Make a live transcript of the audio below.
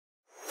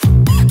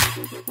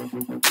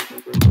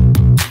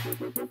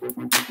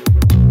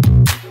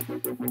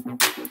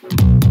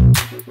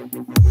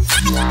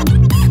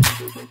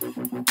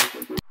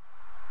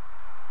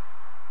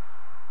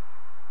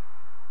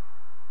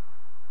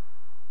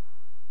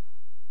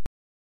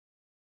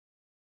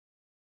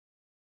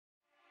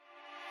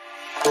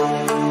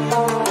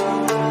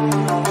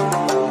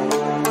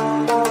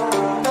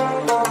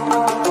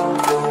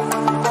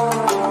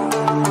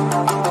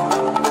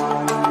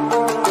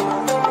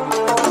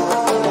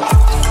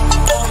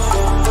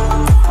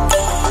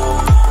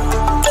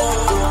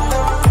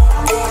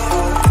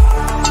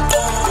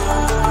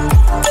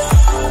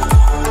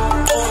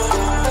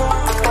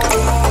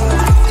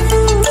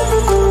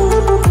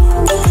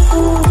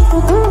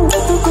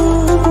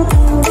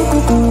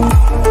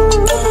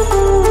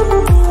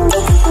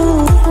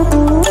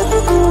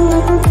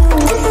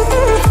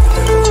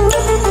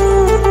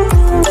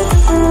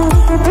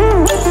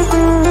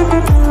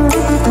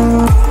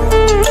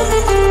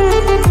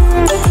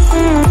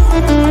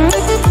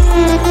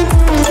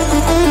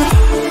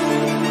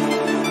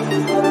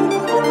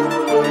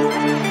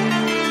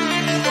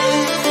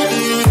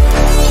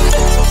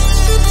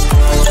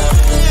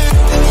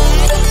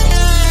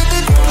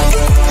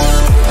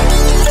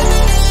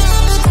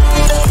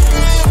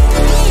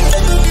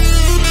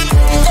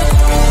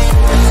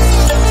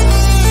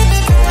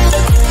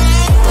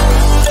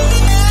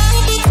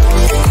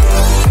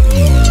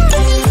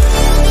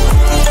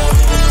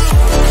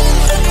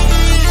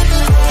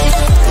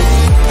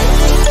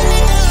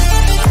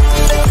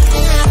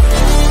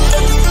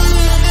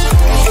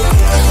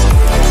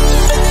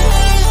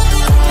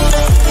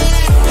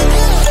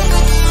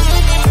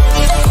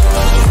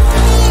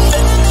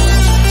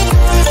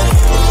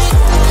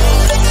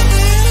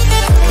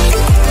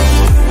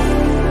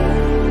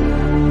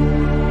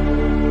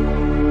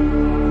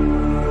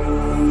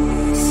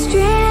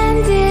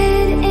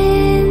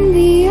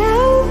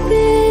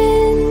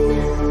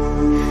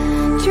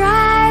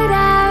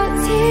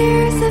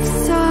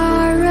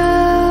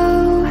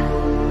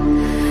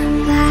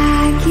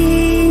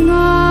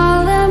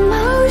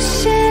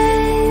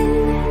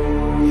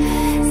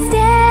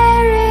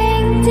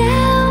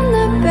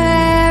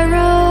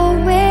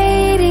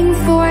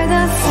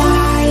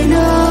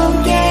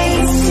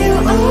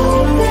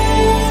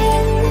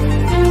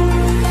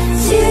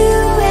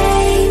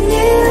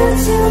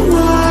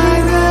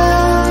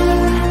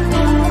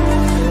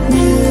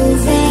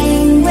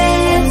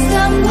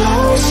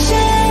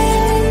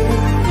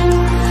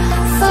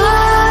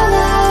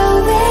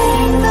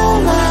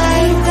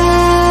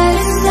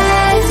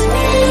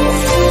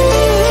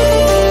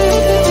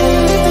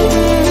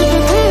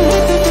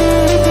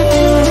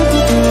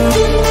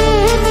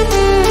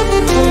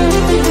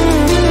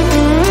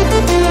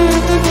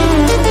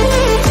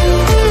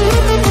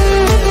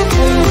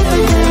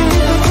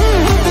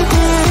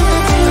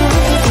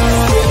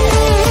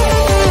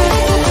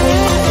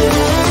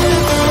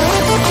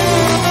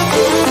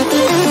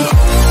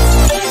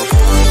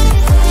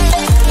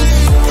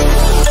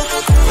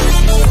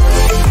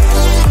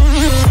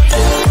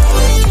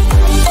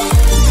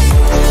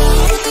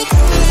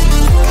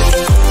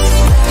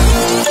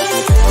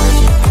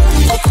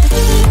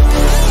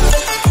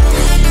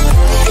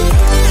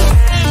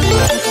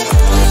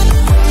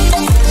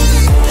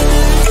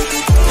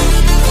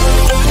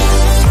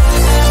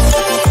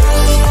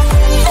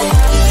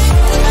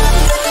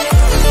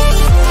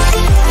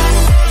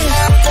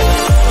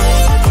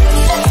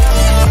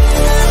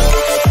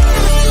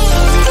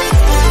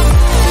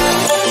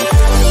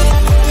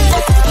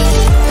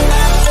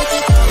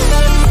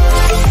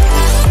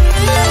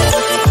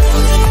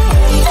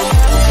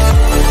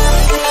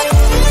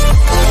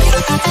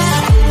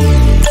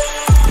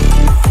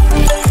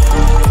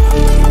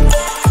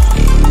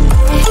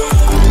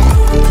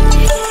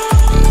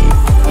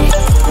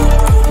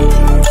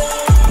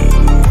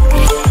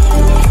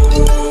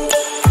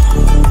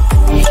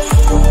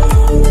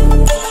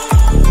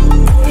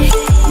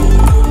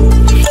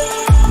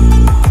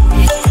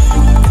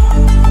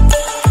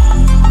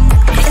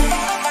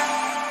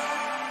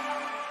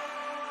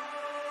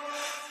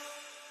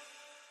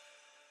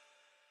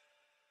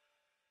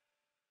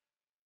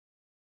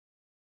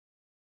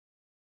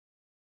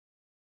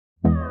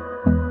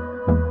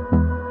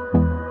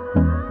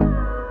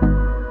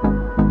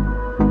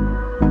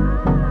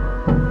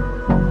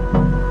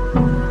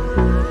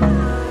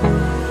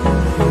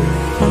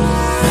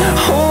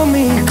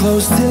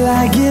close till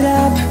I get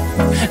up.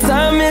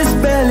 Time is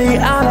barely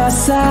on our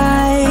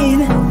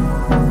side.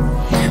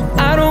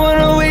 I don't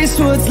wanna waste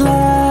what's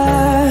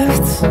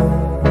left.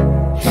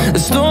 The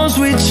storms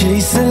we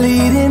chase are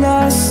leading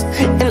us,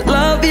 and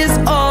love is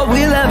all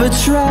we'll ever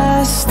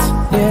trust.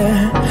 Yeah,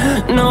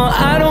 no,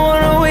 I don't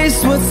wanna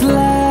waste what's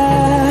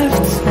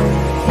left.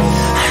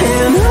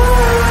 And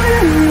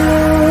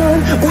on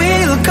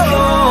we'll go,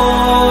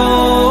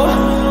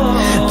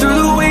 through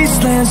the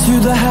wastelands,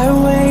 through the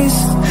highways,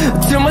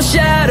 till my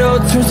shadow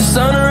turns to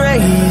sun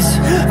rays.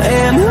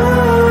 And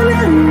on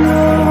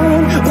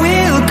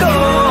we'll go,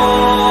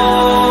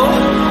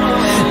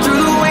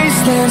 through the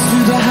wastelands,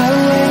 through the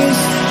highways,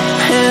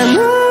 and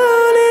on.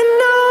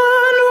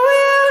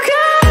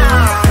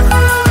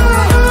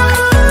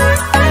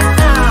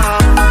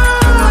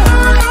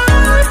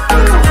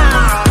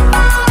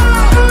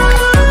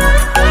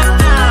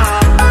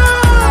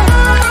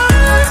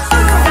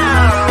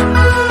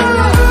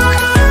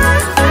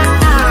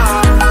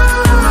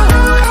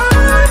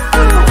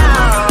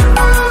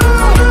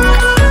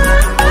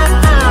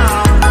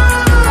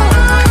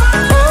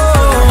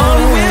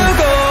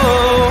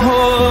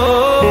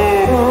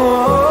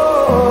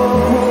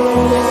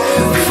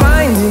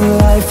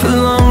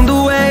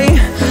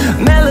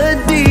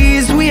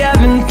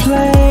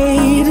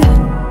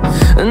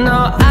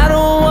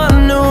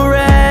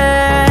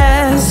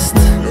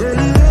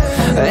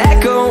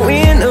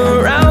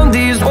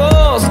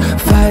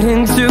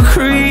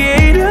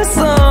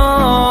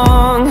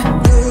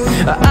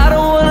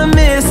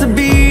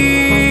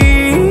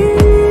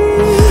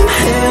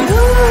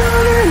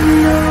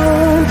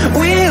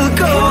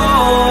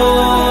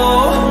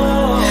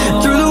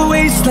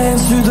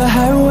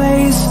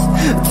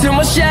 till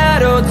my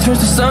shadow turns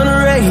to sun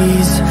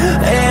rays.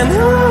 And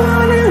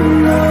on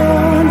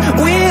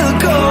we'll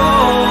go,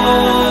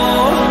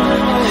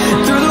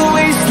 through the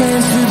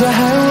wastelands, through the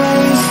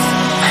highways,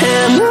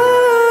 and on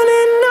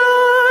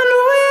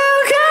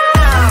we'll go.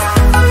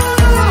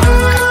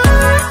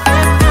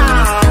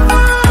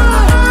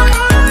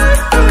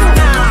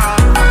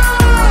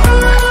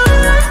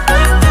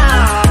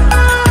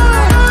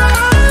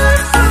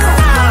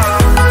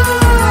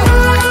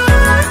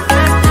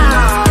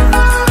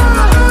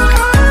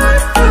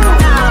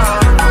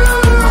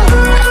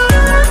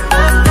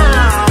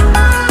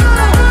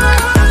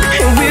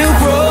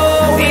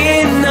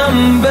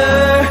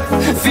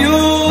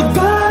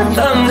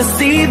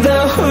 See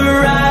the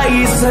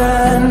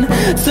horizon,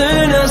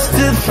 turn us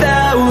to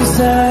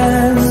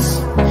thousands,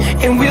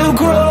 and we'll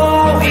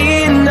grow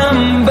in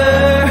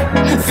number,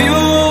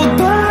 fueled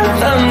by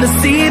them to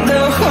see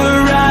the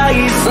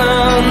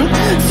horizon,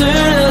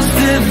 turn us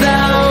to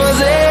thousands,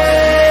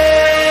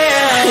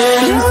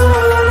 and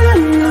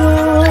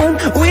on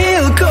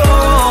we'll go,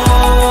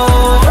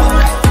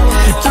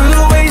 through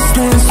the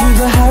wastelands, through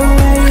the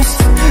highways,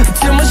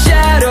 till my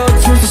shadow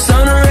turns to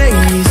sun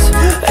rays,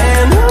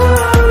 and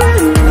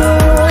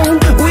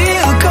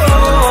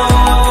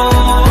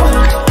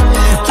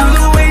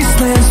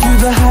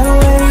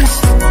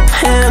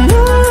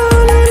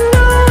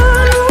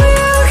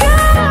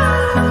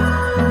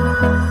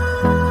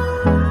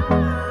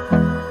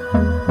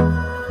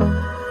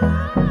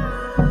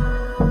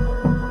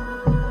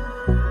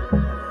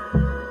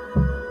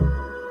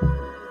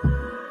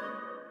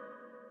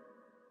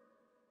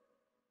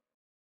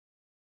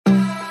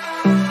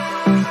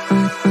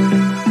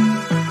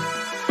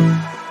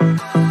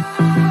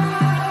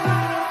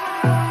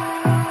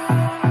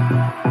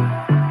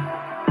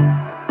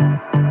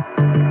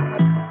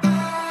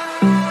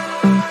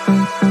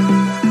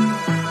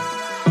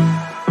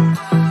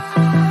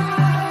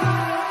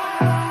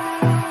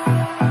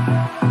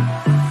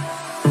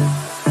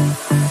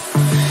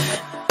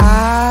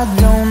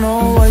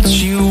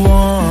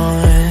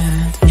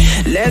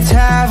let's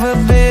have a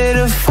bit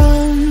of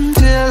fun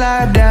till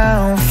I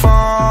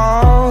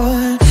downfall.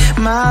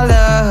 My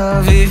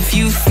love, if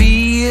you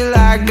feel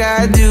like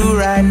I do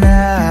right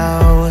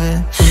now,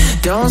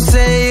 don't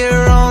say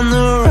you're on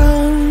the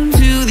run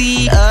to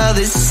the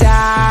other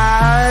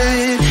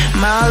side,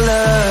 my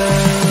love.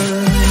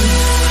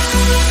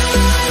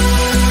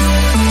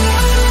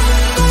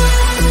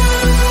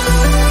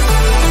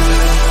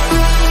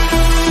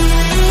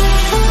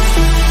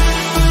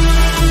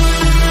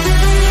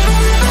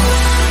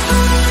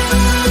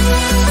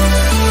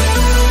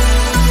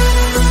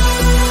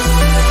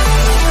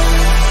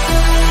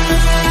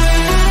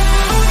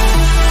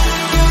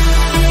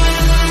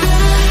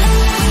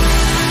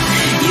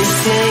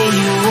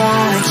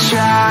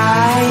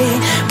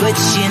 But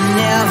you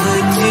never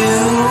do.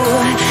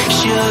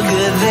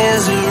 Sugar,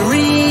 there's a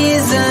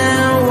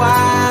reason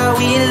why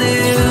we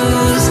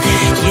lose.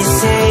 You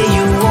say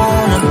you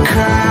wanna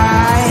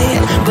cry,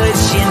 but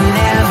you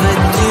never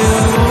do.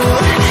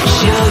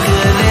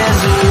 Sugar,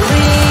 there's a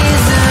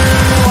reason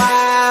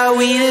why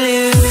we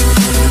lose.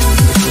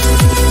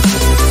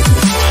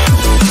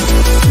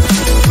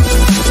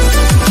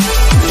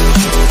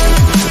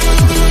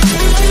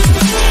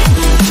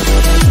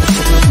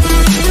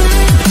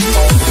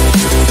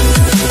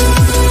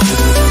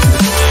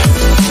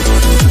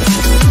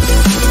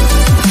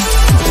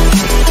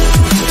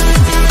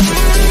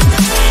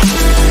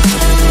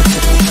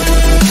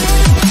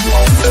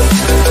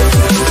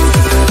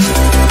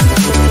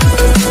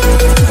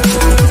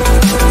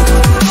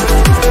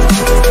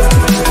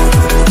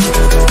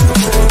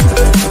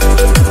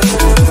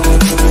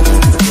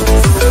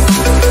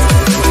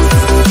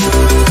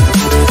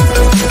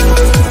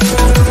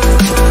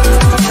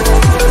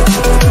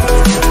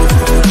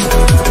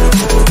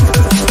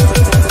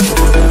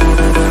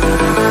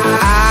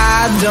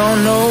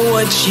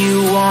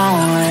 You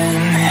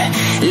want.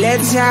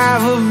 Let's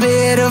have a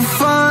bit of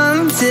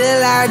fun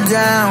till I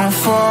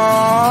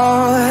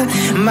downfall,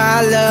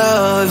 my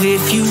love.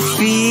 If you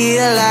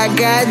feel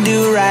like I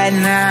do right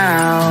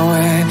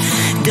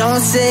now,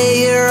 don't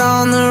say you're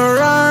on the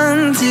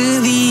run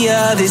to the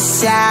other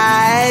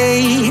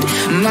side,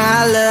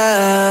 my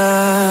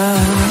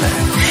love.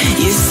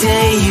 You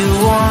say you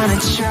wanna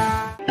try.